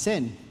repent of their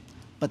sin.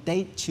 But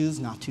they choose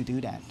not to do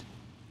that.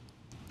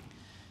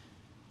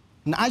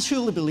 And I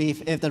truly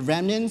believe if the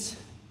remnants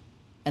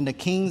and the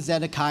king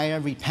Zedekiah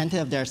repented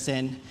of their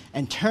sin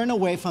and turned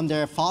away from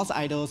their false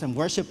idols and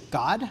worshiped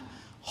God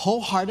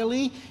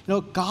wholeheartedly,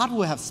 God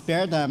would have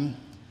spared them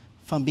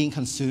from being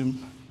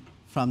consumed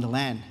from the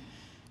land.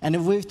 And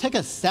if we take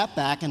a step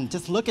back and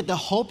just look at the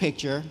whole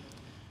picture,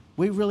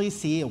 we really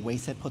see a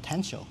wasted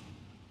potential.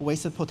 A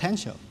wasted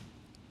potential.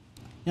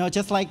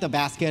 Just like the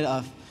basket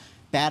of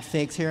bad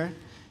figs here,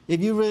 if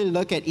you really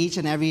look at each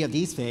and every of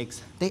these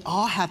figs, they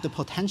all have the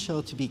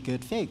potential to be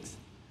good figs.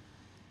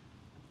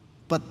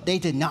 But they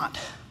did not,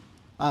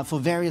 for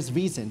various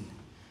reasons.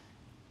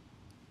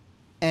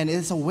 And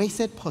it's a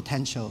wasted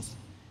potential.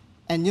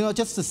 And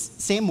just the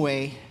same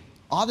way,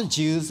 all the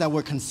Jews that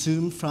were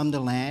consumed from the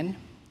land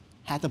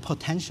had the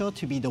potential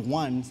to be the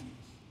ones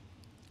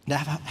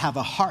that have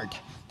a heart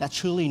that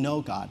truly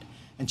know God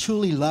and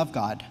truly love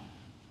God,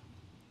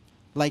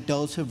 like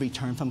those who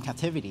returned from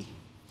captivity.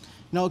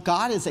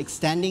 God is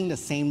extending the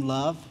same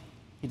love,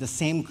 the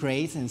same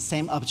grace, and the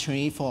same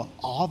opportunity for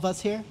all of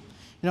us here.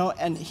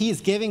 And He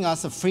is giving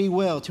us a free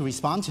will to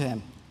respond to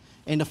Him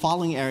in the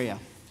following area.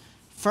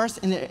 First,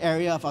 in the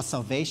area of our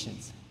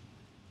salvations.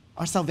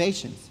 Our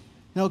salvations.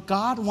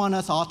 God wants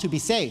us all to be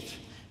saved.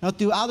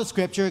 Throughout the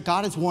Scripture,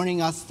 God is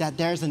warning us that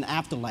there's an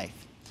afterlife.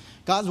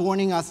 God's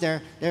warning us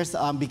there's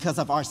because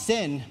of our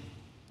sin,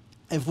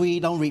 if we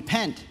don't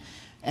repent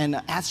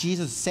and ask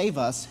Jesus to save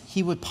us,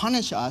 He would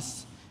punish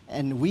us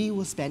and we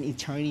will spend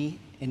eternity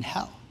in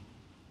hell.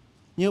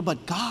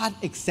 But God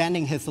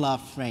extending His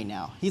love right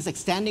now. He's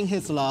extending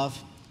His love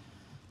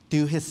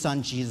through His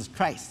Son, Jesus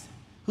Christ,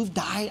 who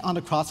died on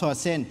the cross for our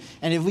sin.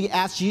 And if we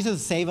ask Jesus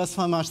to save us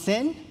from our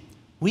sin,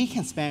 we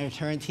can spend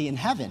eternity in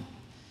heaven.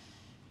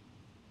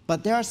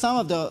 But there are some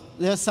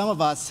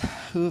of us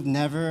who've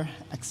never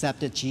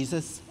accepted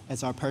Jesus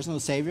as our personal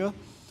Savior.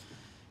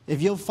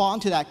 If you fall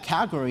into that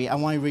category, I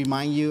want to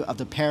remind you of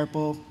the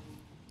parable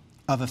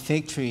of a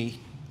fig tree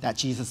that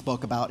Jesus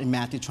spoke about in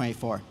Matthew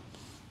 24.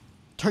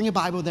 Turn your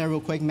Bible there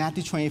real quick,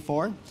 Matthew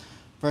 24,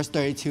 verse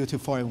 32 to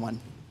 41.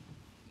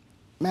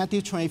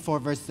 Matthew 24,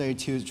 verse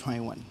 32 to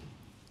 21.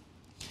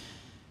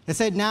 It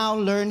said, "Now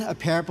learn a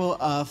parable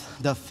of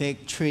the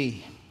fig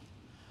tree.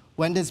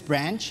 When this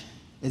branch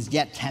is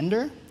yet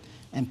tender,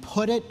 and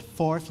put it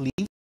forth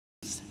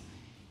leaves,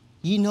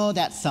 ye know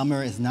that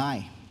summer is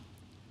nigh.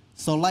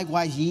 So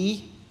likewise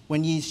ye,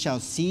 when ye shall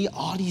see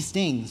all these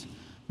things,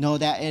 know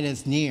that it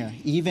is near,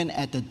 even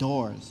at the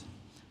doors.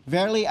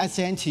 Verily I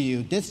say unto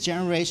you, this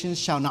generation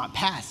shall not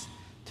pass,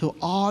 till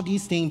all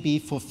these things be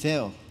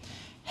fulfilled.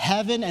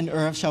 Heaven and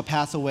earth shall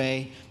pass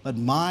away, but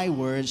my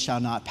words shall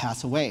not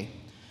pass away.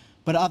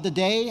 But of the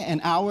day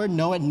and hour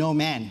knoweth no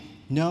man,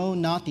 no,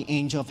 not the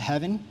angel of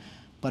heaven,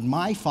 but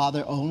my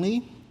Father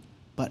only.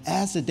 But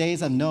as the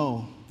days of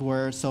Noah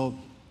were, so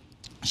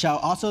shall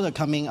also the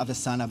coming of the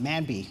Son of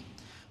Man be.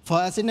 For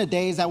as in the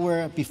days that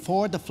were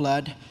before the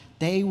flood,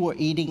 they were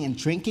eating and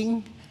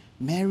drinking,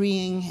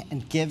 marrying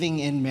and giving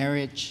in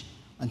marriage,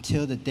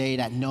 until the day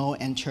that Noah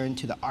entered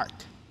into the ark.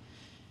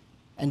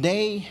 And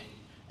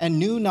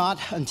knew not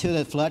until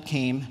the flood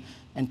came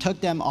and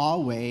took them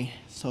all away,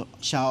 so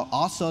shall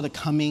also the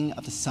coming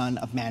of the Son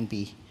of Man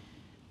be.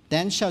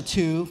 Then shall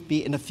two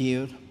be in the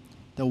field,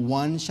 the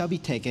one shall be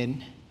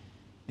taken,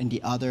 and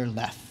the other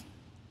left.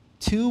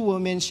 Two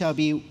women shall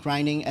be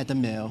grinding at the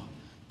mill,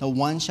 the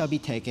one shall be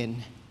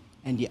taken,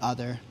 and the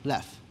other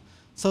left."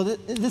 So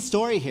this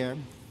story here,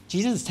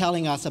 Jesus is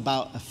telling us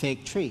about a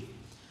fig tree.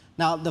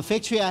 Now, the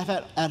fig tree I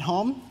have at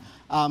home,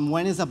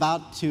 when it's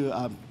about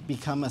to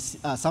become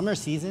a summer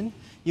season,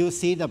 you'll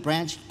see the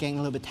branch getting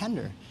a little bit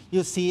tender.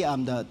 You'll see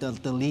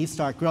the leaves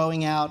start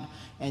growing out,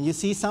 and you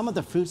see some of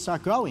the fruits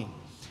start growing.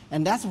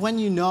 And that's when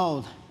you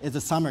know it's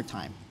the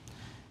summertime.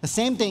 The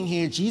same thing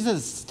here,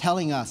 Jesus is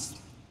telling us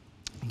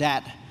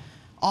that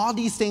all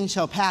these things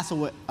shall pass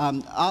away,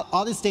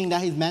 all these things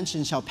that He's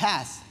mentioned shall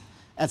pass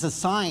as a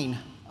sign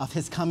of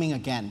His coming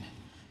again.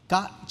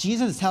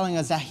 Jesus is telling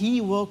us that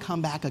He will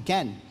come back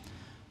again,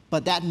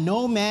 but that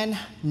no man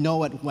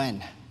knoweth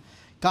when.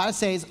 God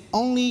says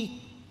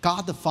only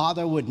God the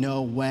Father would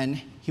know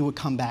when He would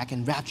come back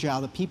and rapture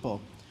out the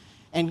people.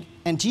 And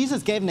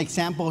Jesus gave an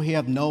example here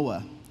of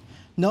Noah.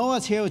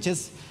 Noah's here was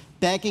just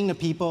begging the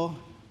people,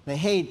 that,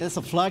 hey, there's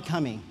a flood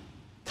coming.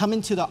 Come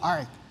into the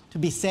ark to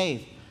be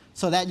saved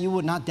so that you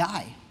would not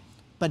die.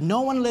 But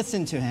no one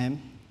listened to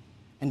him,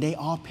 and they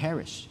all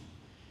perished.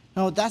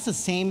 That's the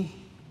same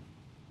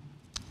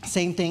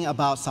thing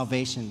about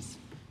salvations.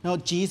 No,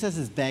 Jesus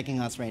is begging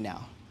us right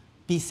now.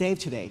 Be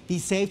saved today. Be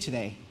saved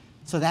today,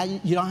 so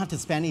that you don't have to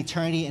spend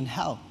eternity in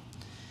hell.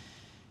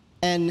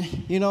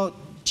 And,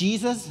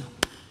 Jesus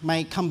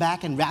might come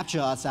back and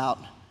rapture us out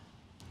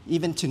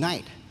even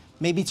tonight,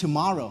 maybe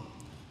tomorrow.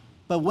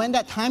 But when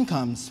that time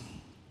comes,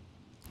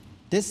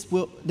 this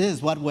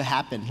is what will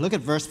happen. Look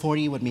at verse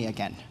 40 with me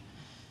again.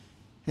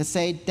 It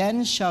says,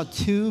 "Then shall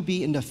two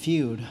be in the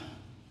field,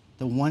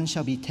 the one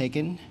shall be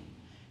taken,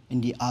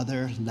 and the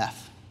other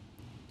left."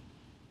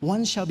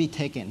 One shall be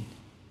taken,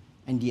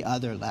 and the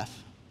other left.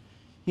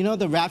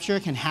 The rapture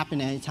can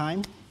happen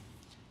anytime.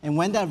 And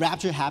when that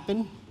rapture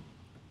happens,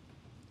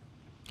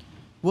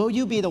 will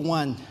you be the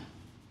one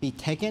be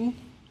taken,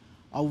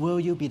 or will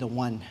you be the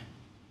one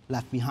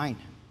left behind?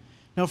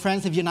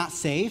 Friends, if you're not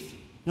saved,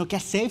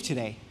 get saved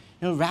today.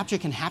 Rapture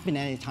can happen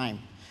anytime.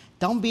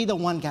 Don't be the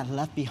one get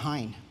left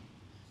behind.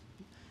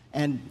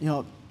 And,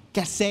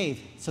 get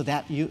saved so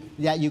that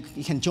you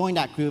can join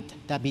that group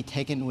that be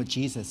taken with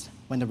Jesus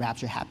when the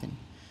rapture happens.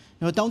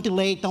 Don't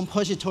delay, don't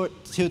push it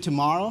till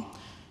tomorrow.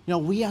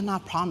 We are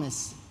not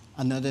promised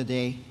another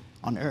day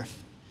on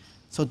earth.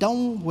 So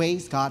don't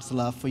waste God's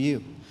love for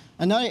you.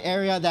 Another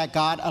area that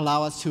God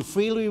allows us to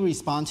freely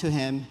respond to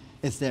Him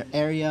is the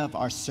area of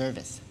our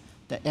service.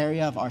 The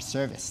area of our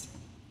service.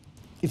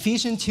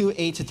 Ephesians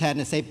 2:8-10,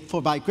 it says,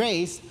 "For by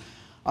grace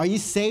are you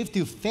saved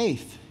through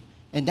faith,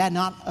 and that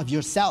not of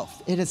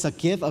yourself. It is a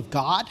gift of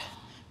God,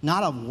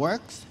 not of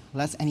works,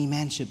 lest any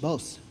man should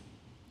boast.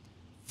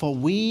 For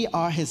we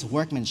are His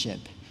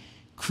workmanship,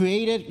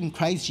 created in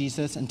Christ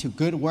Jesus unto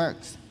good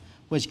works,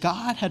 which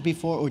God had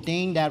before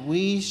ordained that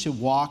we should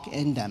walk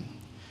in them."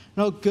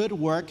 Good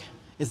work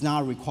is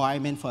not a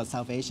requirement for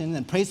salvation,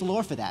 and praise the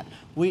Lord for that.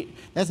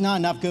 There's not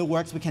enough good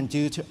works we can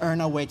do to earn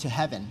our way to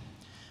heaven.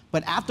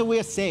 But after we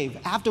are saved,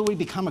 after we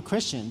become a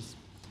Christian,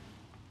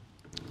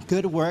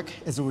 good work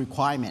is a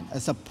requirement.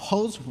 It's a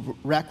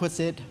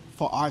post-requisite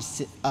for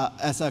us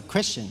as a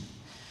Christian.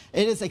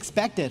 It is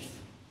expected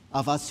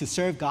of us to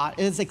serve God.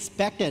 It is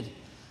expected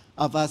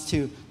of us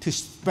to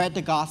spread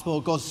the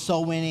gospel, go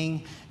soul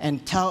winning,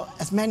 and tell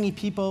as many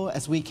people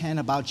as we can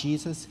about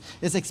Jesus.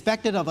 It's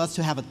expected of us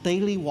to have a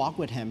daily walk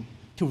with Him,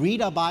 to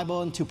read our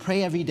Bible and to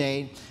pray every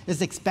day.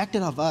 It's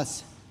expected of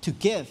us to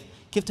give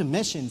to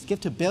missions, give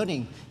to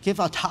building,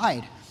 give our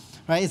tithe.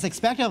 Right? It's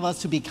expected of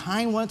us to be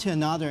kind one to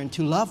another and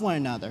to love one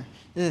another.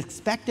 It's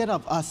expected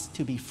of us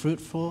to be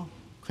fruitful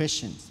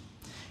Christians.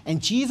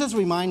 And Jesus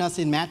reminds us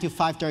in Matthew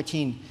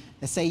 5:13,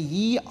 it says,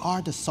 "Ye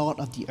are the salt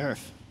of the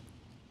earth.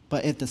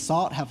 But if the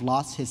salt have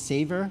lost his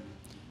savor,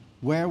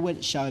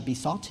 wherewith shall it be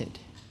salted?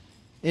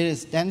 It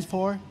is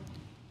thenceforth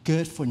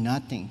good for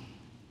nothing,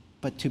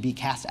 but to be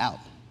cast out,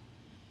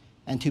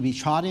 and to be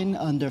trodden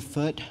under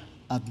foot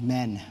of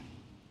men."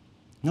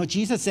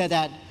 Jesus said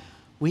that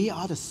we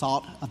are the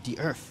salt of the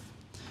earth.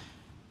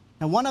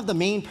 Now, one of the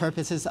main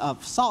purposes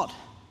of salt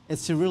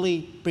is to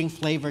really bring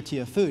flavor to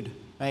your food,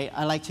 right?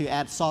 I like to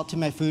add salt to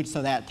my food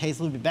so that it tastes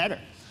a little bit better.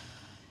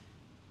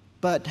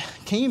 But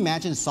can you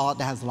imagine salt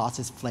that has lost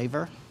its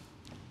flavor?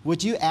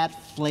 Would you add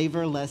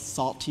flavorless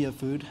salt to your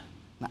food?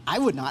 I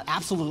would not,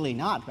 absolutely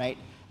not, right?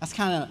 That's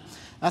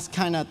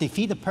kind of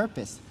defeat the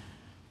purpose.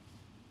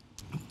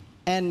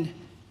 And,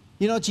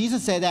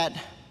 Jesus said that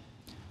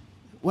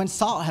when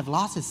salt have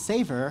lost its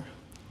savor,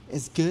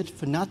 it's good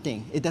for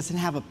nothing. It doesn't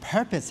have a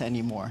purpose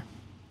anymore.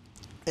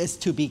 It's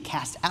to be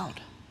cast out.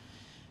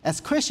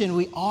 As Christians,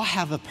 we all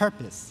have a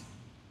purpose.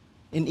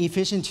 In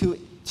Ephesians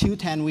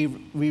 2:10,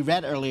 we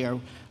read earlier,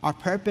 our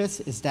purpose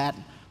is that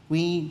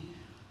we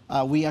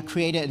are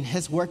created in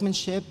His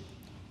workmanship,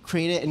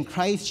 created in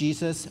Christ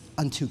Jesus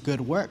unto good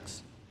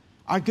works.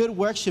 Our good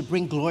works should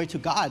bring glory to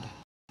God.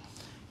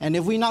 And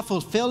if we're not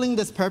fulfilling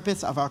this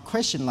purpose of our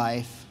Christian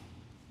life,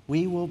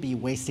 we will be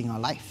wasting our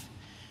life.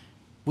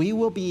 We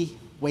will be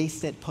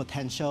wasted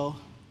potential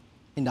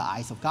in the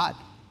eyes of God.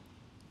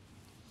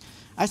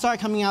 I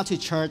started coming out to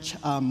church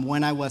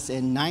when I was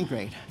in 9th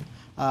grade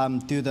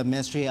through the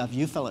ministry of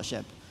youth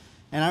fellowship.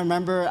 And I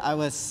remember I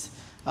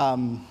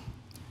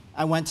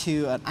went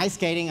to an ice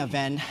skating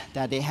event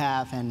that they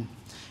have,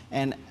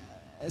 and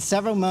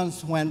several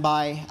months went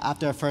by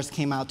after I first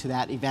came out to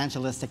that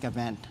evangelistic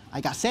event.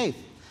 I got saved.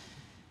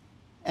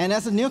 And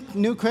as a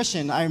new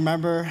Christian, I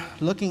remember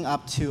looking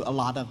up to a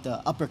lot of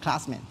the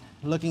upperclassmen,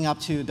 looking up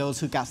to those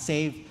who got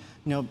saved,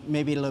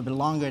 maybe a little bit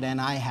longer than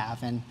I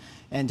have,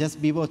 and just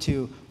be able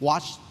to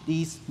watch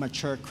these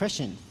mature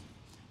Christians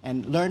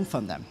and learn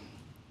from them.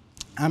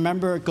 I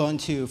remember going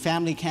to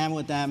family camp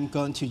with them,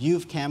 going to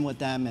youth camp with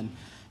them,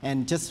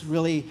 and just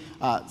really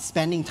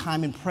spending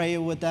time in prayer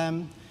with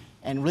them,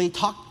 and really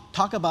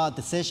talk about a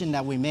decision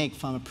that we make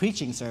from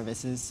preaching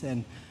services,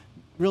 and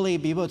really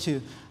be able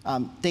to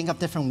think of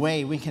different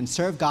ways we can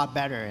serve God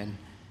better.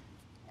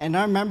 And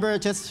I remember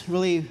just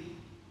really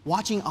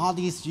watching all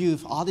these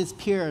youth, all these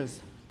peers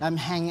that I'm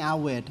hanging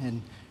out with,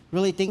 and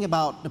really think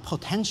about the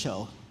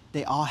potential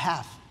they all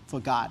have for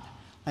God.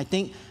 I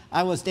think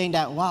I was thinking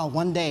that, wow,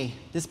 one day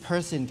this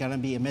person gonna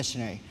be a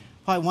missionary.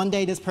 Probably one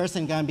day this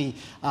person gonna be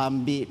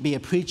a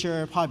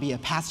preacher, probably be a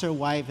pastor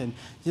wife, and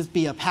just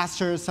be a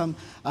pastor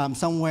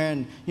somewhere.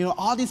 And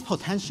all this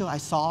potential I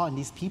saw in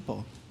these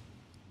people.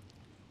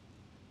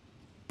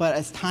 But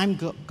as time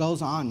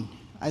goes on,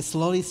 I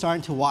slowly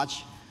started to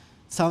watch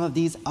some of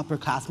these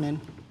upperclassmen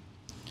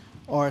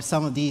or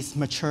some of these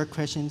mature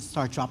Christians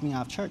start dropping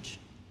out of church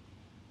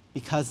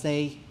because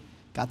they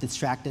got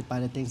distracted by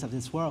the things of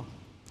this world.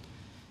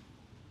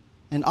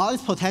 And all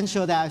this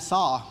potential that I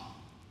saw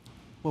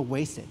were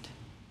wasted.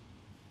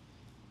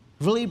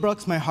 It really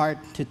broke my heart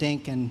to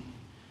think and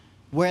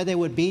where they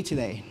would be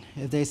today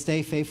if they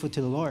stay faithful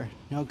to the Lord.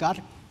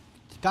 God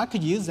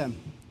could use them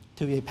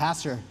to be a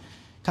pastor.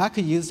 God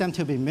could use them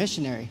to be a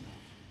missionary.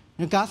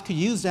 God could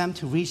use them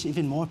to reach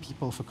even more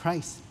people for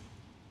Christ.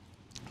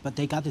 But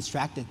they got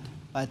distracted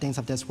by the things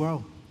of this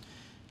world.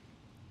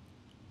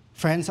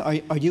 Friends,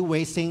 are you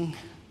wasting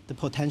the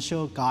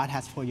potential God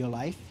has for your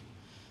life?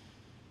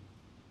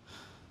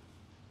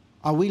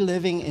 Are we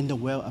living in the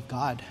will of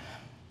God?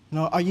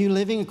 Are you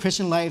living a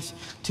Christian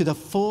life to the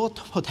full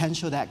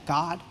potential that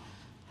God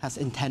has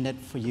intended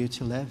for you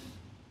to live?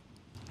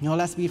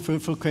 Let's be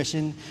fruitful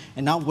Christian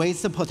and not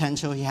waste the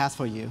potential He has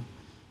for you.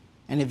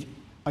 And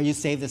are you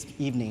saved this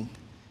evening?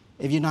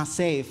 If you're not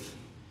saved,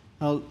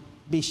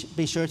 be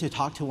sure to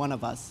talk to one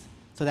of us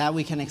so that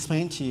we can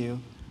explain to you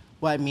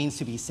what it means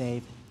to be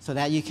saved, so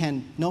that you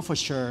can know for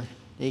sure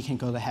that you can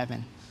go to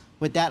heaven.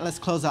 With that, let's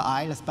close our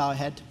eye. Let's bow our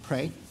head to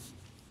pray.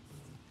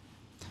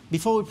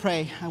 Before we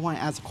pray, I want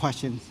to ask a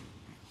question.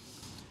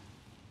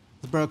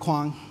 Brother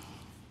Quang,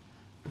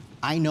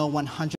 I know 100